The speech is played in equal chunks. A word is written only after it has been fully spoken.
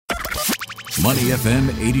Money FM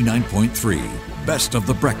 89.3, best of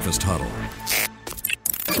the breakfast huddle.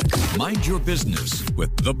 Mind your business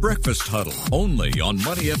with the breakfast huddle, only on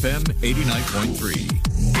Money FM 89.3.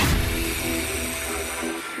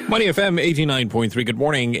 Money FM 89.3. Good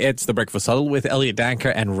morning. It's the Breakfast Huddle with Elliot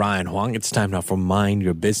Danker and Ryan Huang. It's time now for Mind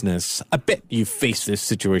Your Business. I bet you've faced this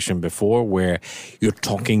situation before where you're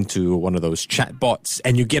talking to one of those chatbots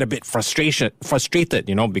and you get a bit frustrated,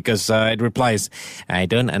 because it replies, I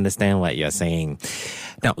don't understand what you're saying.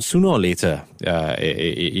 Now, sooner or later,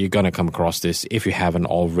 you're going to come across this if you haven't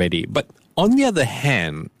already. But on the other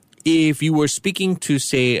hand, if you were speaking to,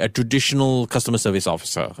 say, a traditional customer service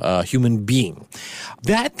officer, a human being,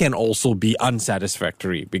 that can also be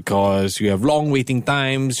unsatisfactory because you have long waiting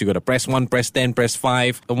times. You got to press 1, press 10, press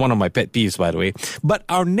 5. One of my pet peeves, by the way. But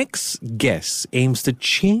our next guest aims to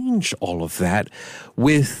change all of that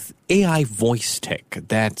with AI voice tech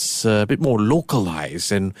that's a bit more localized.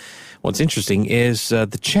 And what's interesting is the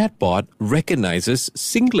chatbot recognizes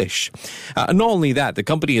Singlish. Not only that, the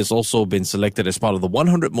company has also been selected as part of the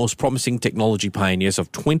 100 most promising technology pioneers of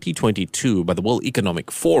 2022 by the World Economic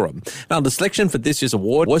Forum. Now, the selection for this year's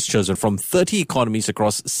award was chosen from 30 economies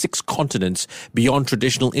across 6 continents beyond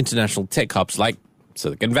traditional international tech hubs like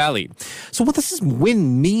Silicon Valley. So what does this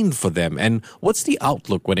win mean for them? And what's the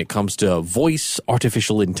outlook when it comes to voice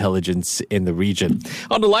artificial intelligence in the region?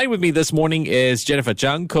 On the line with me this morning is Jennifer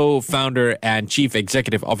Chung, co-founder and chief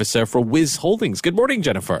executive officer for WIZ Holdings. Good morning,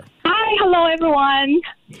 Jennifer. Hi, hello, everyone.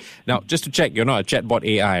 Now, just to check, you're not a chatbot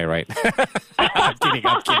AI, right? I'm kidding.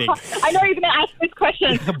 I know you're going to ask this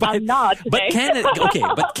question. I'm not today.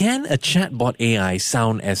 But can a chatbot AI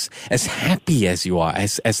sound as happy as you are,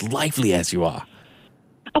 as lively as you are?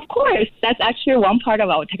 Of course, that's actually one part of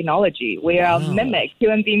our technology. We mimic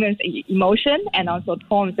human beings' emotion and also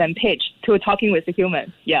tones and pitch to talking with the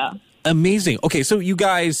human. Yeah. Amazing. Okay, so you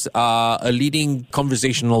guys are a leading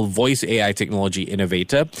conversational voice AI technology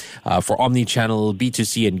innovator for omni-channel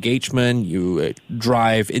B2C engagement. You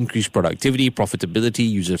drive increased productivity, profitability,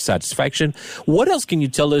 user satisfaction. What else can you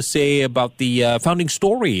tell us, say, about the founding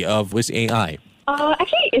story of WIZ.AI?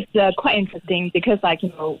 Actually, it's quite interesting because,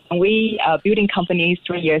 when we building companies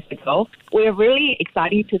 3 years ago, we're really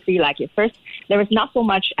excited to see, first, there is not so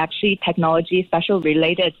much actually technology, special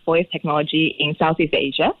related voice technology in Southeast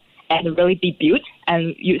Asia, and really be built,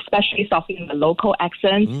 and you especially solving the local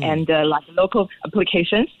accents and local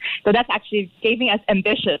applications. So that's actually giving us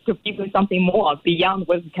ambition to give you something more beyond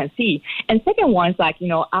what we can see. And second one is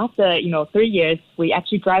after 3 years, we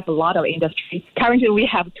actually drive a lot of industry. Currently, we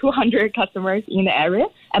have 200 customers in the area,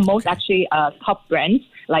 and most actually top brands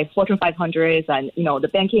like Fortune 500s and the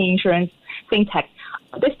banking, insurance, fintech.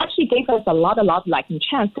 This actually gave us a lot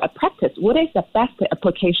chance to practice what is the best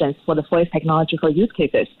applications for the voice technology for use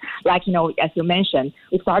cases. As you mentioned,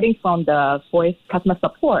 it's starting from the voice customer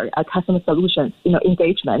support, customer solutions,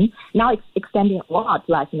 engagement. Now it's extending a lot,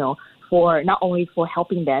 for not only for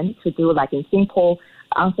helping them to do in simple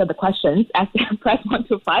answer the questions as they press 1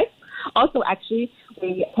 to 5. Also, actually,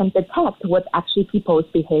 we can detect what actually people's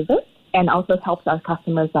behavior and also helps our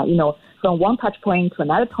customers from one touch point to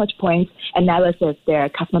another touch point, analysis their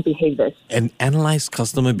customer behaviors. And analyze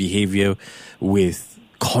customer behavior with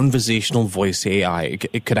conversational voice AI.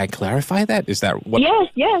 Could I clarify that? Is that what?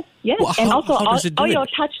 Yes. Well, and also how does it do all it? your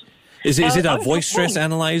touch. Is it a voice stress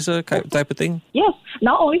analyzer type of thing? Yes,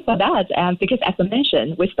 not only for that, because as I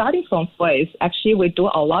mentioned, we're starting from voice. Actually, we do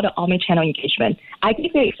a lot of omni-channel engagement. I give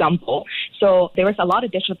you an example. So there is a lot of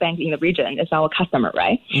digital banks in the region as our customer,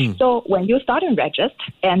 right? So when you start and register,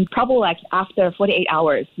 and probably after 48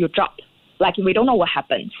 hours, you drop. We don't know what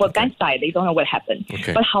happened. For bank side, they don't know what happened.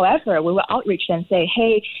 Okay. But however, we will outreach and say,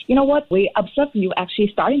 hey, you know what? We observed you actually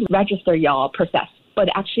starting to register your process. But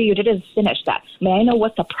actually, you didn't finish that. May I know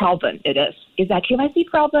what the problem it is? Is that KYC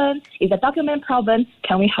problem? Is that document problem?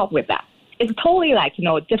 Can we help with that? It's totally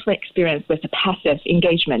different experience with the passive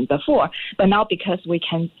engagement before. But now because we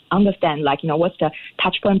can understand what's the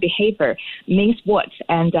touchpoint behavior means what,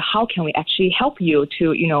 and how can we actually help you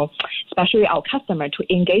to, especially our customer, to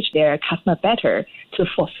engage their customer better to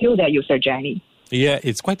fulfill their user journey. Yeah,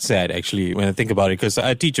 it's quite sad, actually, when I think about it, because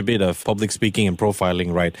I teach a bit of public speaking and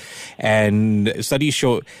profiling, right? And studies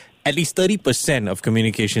show at least 30% of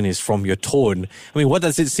communication is from your tone. I mean, what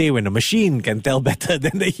does it say when a machine can tell better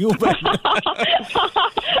than the human?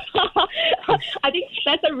 I think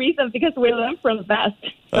that's a reason because we learn from the best.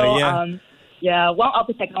 So, one of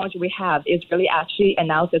the technology we have is really actually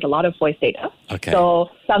analyzes a lot of voice data. Okay.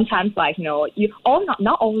 So sometimes, you all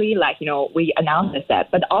not only we analyze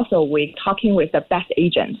that, but also we talking with the best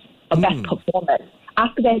agents, the best performers.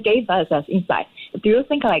 After they gave us insight, do you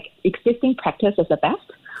think existing practice is the best?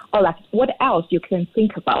 or like what else you can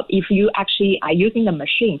think about if you actually are using the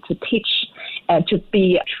machine to teach and to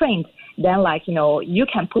be trained, then you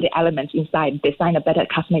can put the elements inside, design a better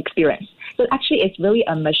customer experience. So actually it's really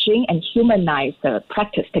a machine and humanized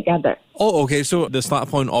practice together. Oh, okay. So the start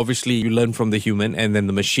point, obviously, you learn from the human and then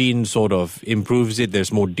the machine sort of improves it.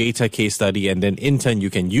 There's more data case study. And then in turn, you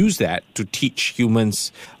can use that to teach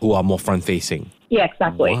humans who are more front-facing. Yeah,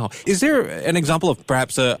 exactly. Wow. Is there an example of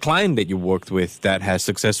perhaps a client that you worked with that has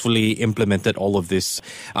successfully implemented all of this?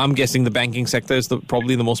 I'm guessing the banking sector is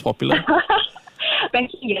probably the most popular.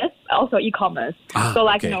 Banking, yes. Also e-commerce.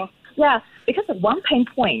 Okay. Because of one pain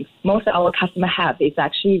point most of our customers have is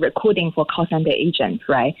actually recruiting for call center agents,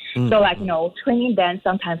 right? So training them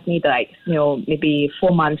sometimes need maybe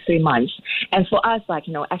 4 months, 3 months. And for us,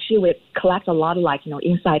 actually we collect a lot of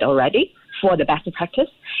insight already for the best practice.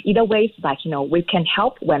 Either ways, we can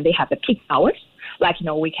help when they have the peak hours.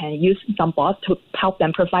 We can use some bots to help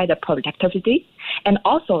them provide the productivity. And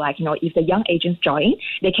also, if the young agents join,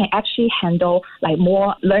 they can actually handle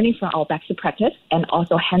more learning from our best practice and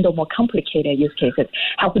also handle more complicated use cases,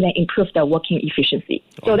 helping them improve their working efficiency.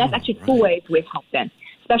 So that's actually two ways we help them.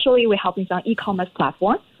 Especially we're helping some e-commerce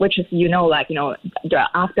platform, which is, the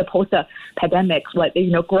after post-pandemic,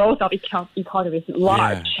 growth of economy is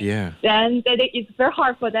large. Yeah. Then it's very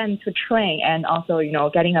hard for them to train and also,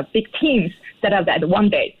 getting a big team set up at one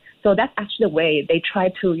day. So that's actually the way they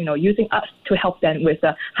try to, using us to help them with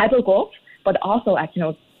the hyper growth, but also,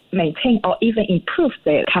 maintain or even improve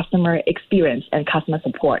the customer experience and customer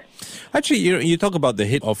support. Actually, you talk about the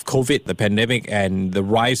hit of COVID, the pandemic, and the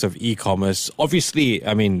rise of e-commerce. Obviously,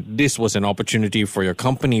 this was an opportunity for your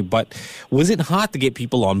company, but was it hard to get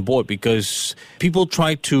people on board because people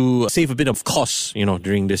tried to save a bit of costs,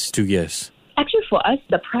 during these 2 years? Actually, for us,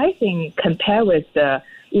 the pricing compared with the,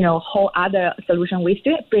 whole other solution, we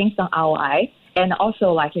still bring some ROI. And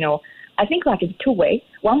also, I think it's two ways.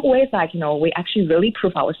 One way is we actually really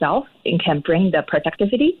prove ourselves and can bring the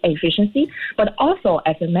productivity and efficiency. But also,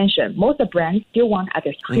 as I mentioned, most of the brands still want a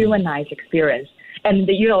humanized experience. And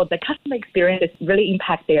the customer experience really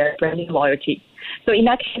impact their branding loyalty. So in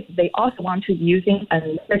that case, they also want to using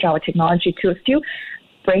and leverage our technology to still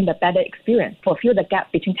bring the better experience, fulfill the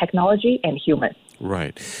gap between technology and humans.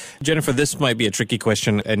 Right. Jennifer, this might be a tricky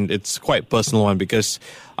question, and it's quite a personal one because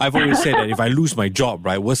I've always said that if I lose my job,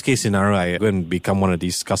 right, worst case scenario, I go and become one of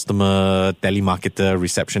these customer telemarketer,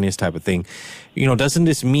 receptionist type of thing. Doesn't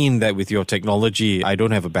this mean that with your technology, I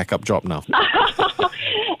don't have a backup job now?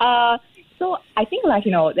 So I think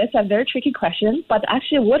that's a very tricky question, but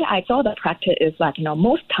actually what I saw the practice is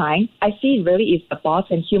most time I see really is the bots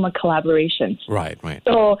and human collaborations. Right.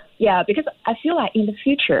 So because I feel in the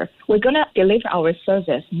future, we're going to deliver our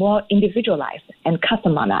service more individualized and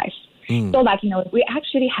customized. So we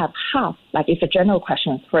actually have half, if a general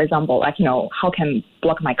question, for example, how can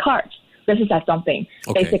block my cards? This is something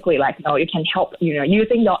basically you can help,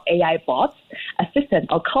 using your AI bots,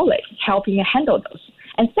 assistant or colleagues helping you handle those.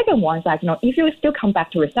 And second one is if you still come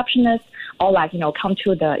back to receptionists or come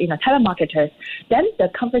to the telemarketers, then the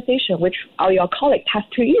conversation which your colleague has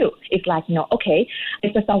to you is okay,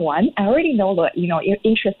 this is someone I already know that you're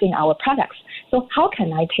interested in our products. So how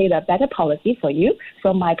can I tailor a better policy for you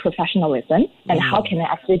from my professionalism, and how can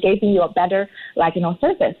I actually give you a better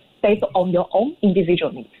service based on your own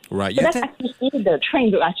individual needs? Right. So that's actually the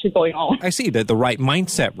trend actually going on. I see that the right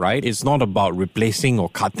mindset, right? It's not about replacing or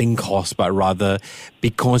cutting costs, but rather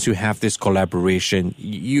because you have this collaboration,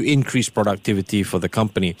 you increase productivity for the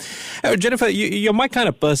company. Jennifer, you're my kind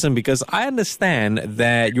of person because I understand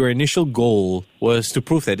that your initial goal was to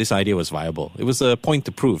prove that this idea was viable. It was a point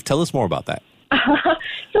to prove. Tell us more about that.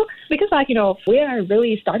 So because we are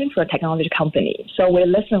really starting for a technology company, so we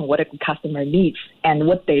listen what the customer needs and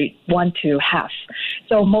what they want to have.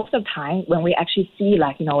 So most of the time when we actually see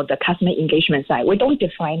the customer engagement side, we don't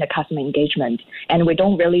define the customer engagement and we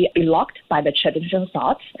don't really be locked by the traditional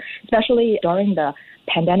thoughts, especially during the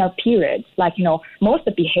pandemic period. Most of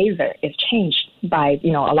the behavior is changed by, a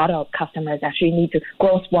lot of customers actually need to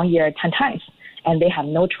grow 1 year 10 times and they have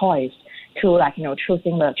no choice to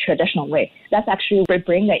choosing the traditional way. That's actually we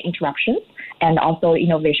bring the interruptions and also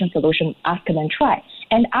innovation solution after them try.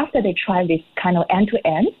 And after they try this kind of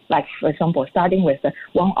end-to-end, for example, starting with the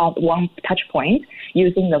one touch point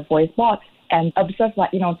using the voice bots and observe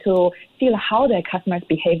to see how the customer's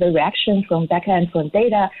behavior reaction from backend from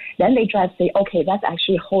data, then they try to say, okay, that's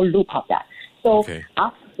actually a whole loop of that. So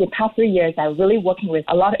after the past 3 years, I'm really working with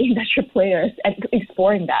a lot of industry players and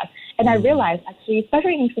exploring that. And I realized actually,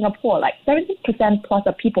 especially in Singapore, 70% plus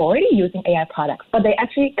of people already using AI products, but they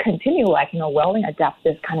actually continue well and adapt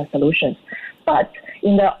this kind of solutions. But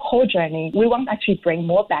in the whole journey, we want to actually bring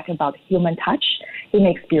more back about human touch,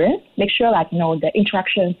 human experience, make sure the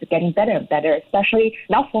interactions are getting better and better, especially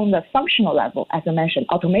not from the functional level, as I mentioned,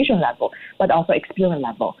 automation level, but also experience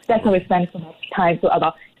level. That's why we spend so much time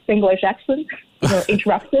about English accent,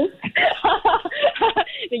 interactions,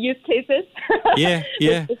 the use cases. Yeah.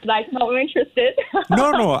 It's not interested.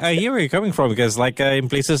 No, I hear where you're coming from because in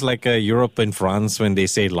places like Europe and France, when they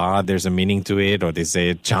say la, there's a meaning to it, or they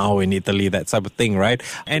say ciao in Italy, that type of thing, right?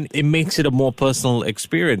 And it makes it a more personal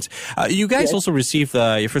experience. You guys also received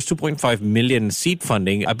your first 2.5 million seed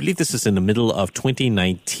funding. I believe this is in the middle of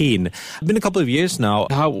 2019. It's been a couple of years now.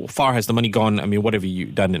 How far has the money gone? I mean, what have you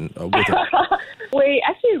done with it? We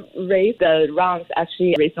actually raised the rounds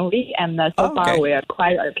recently, and so far we are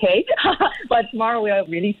quite okay. But tomorrow we'll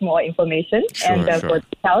release more information for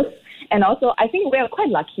details. And also, I think we are quite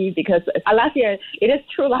lucky because last year, it is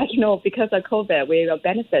true, because of COVID, we will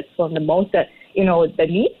benefit from the most, the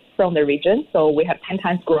needs from the region. So we have 10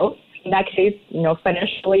 times growth. In that case,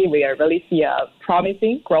 financially, we really see a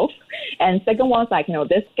promising growth. And second one is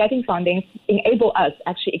this getting funding enable us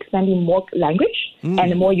actually expanding more language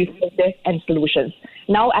and more use cases and solutions.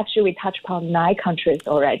 Now, actually, we touch upon 9 countries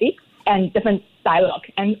already and different dialogue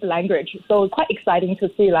and language. So quite exciting to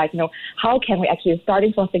see, how can we actually,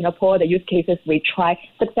 starting from Singapore, the use cases we try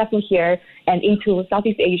successfully here and into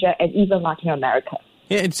Southeast Asia and even Latin America.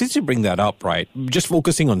 Yeah, and since you bring that up, right, just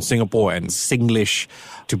focusing on Singapore and Singlish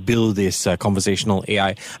to build this conversational AI,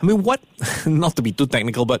 I mean, not to be too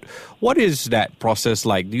technical, but what is that process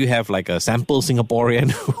like? Do you have a sample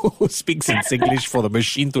Singaporean who speaks in Singlish for the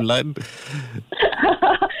machine to learn?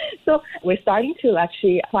 So we're starting to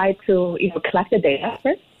actually try to collect the data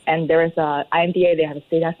first. And there is a IMDA, they have a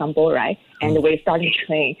data sample, right? And we're starting to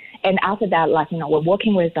train. And after that, we're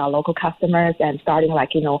working with our local customers and starting,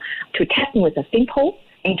 to testing with the simple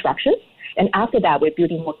interactions. And after that, we're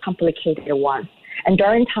building more complicated ones. And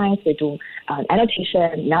during times, we do annotation,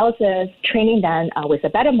 analysis, training them with the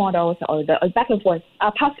better models or the back and forth.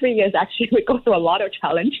 Past 3 years, actually, we go through a lot of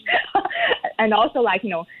challenge. And also,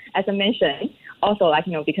 as I mentioned, also,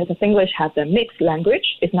 because the English has a mixed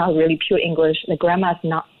language, it's not really pure English. The grammar is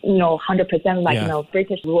not, 100%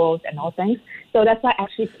 British rules and all things. So that's why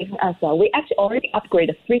actually taking us, we actually already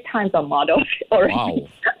upgraded 3 times our models already. Wow.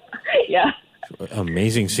 Yeah.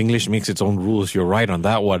 Amazing. Singlish makes its own rules. You're right on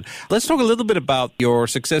that one. Let's talk a little bit about your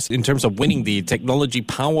success in terms of winning the Technology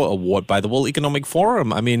Power Award by the World Economic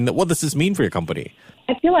Forum. I mean, what does this mean for your company?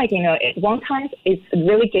 I feel at one time it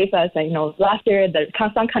really gave us, last year,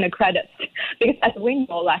 some kind of credit. Because as we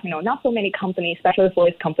know, not so many companies, especially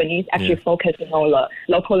voice companies, actually focus on the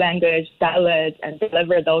local language, dialect, and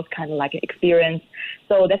deliver those kind of experience.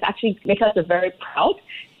 So that's actually makes us very proud.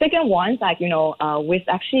 Second one, we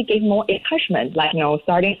actually gave more encouragement,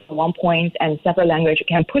 starting from one point and several language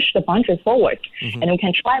can push the boundaries forward, and we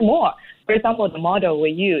can try more. For example, the model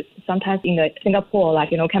we use sometimes in Singapore,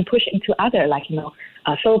 can push into other,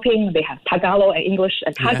 Philippines, they have Tagalog and English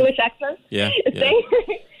and Taglish accents.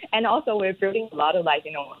 And also we're building a lot of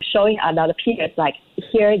showing other peers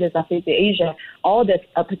here there's Southeast Asia, all these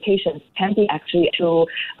applications can be actually to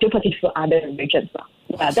duplicate for other regions.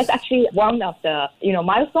 Yeah, that's actually one of the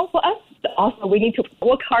milestone for us. Also, we need to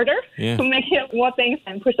work harder to make more things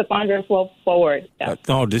and push the boundaries forward. Yeah.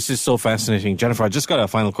 This is so fascinating. Jennifer, I just got a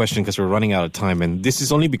final question because we're running out of time. And this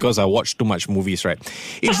is only because I watch too much movies, right?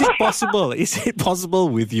 Is it possible? Is it possible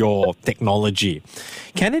with your technology?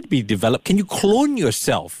 Can it be developed? Can you clone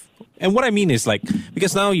yourself? And what I mean is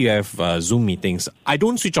because now you have Zoom meetings, I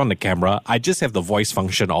don't switch on the camera. I just have the voice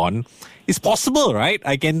function on. It's possible, right?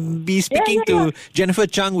 I can be speaking to Jennifer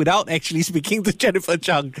Chung without actually speaking to Jennifer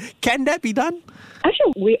Chung. Can that be done?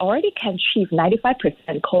 Actually, we already can achieve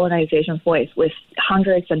 95% colonization voice with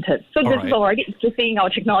 100 sentences. So this is already existing in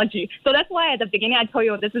our technology. So that's why at the beginning I told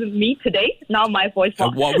you this is me today, not my voice.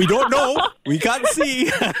 What we don't know, we can't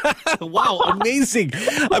see. Wow, amazing.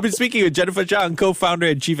 I've been speaking with Jennifer Chung, co-founder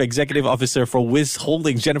and chief executive officer for WIZ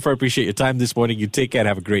Holdings. Jennifer, appreciate your time this morning. You take care and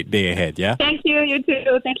have a great day ahead, yeah? Thank you. You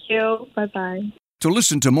too. Thank you. Bye-bye. To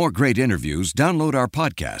listen to more great interviews, download our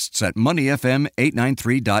podcasts at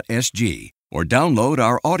moneyfm893.sg or download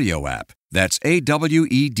our audio app. That's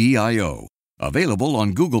AWEDIO. Available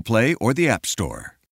on Google Play or the App Store.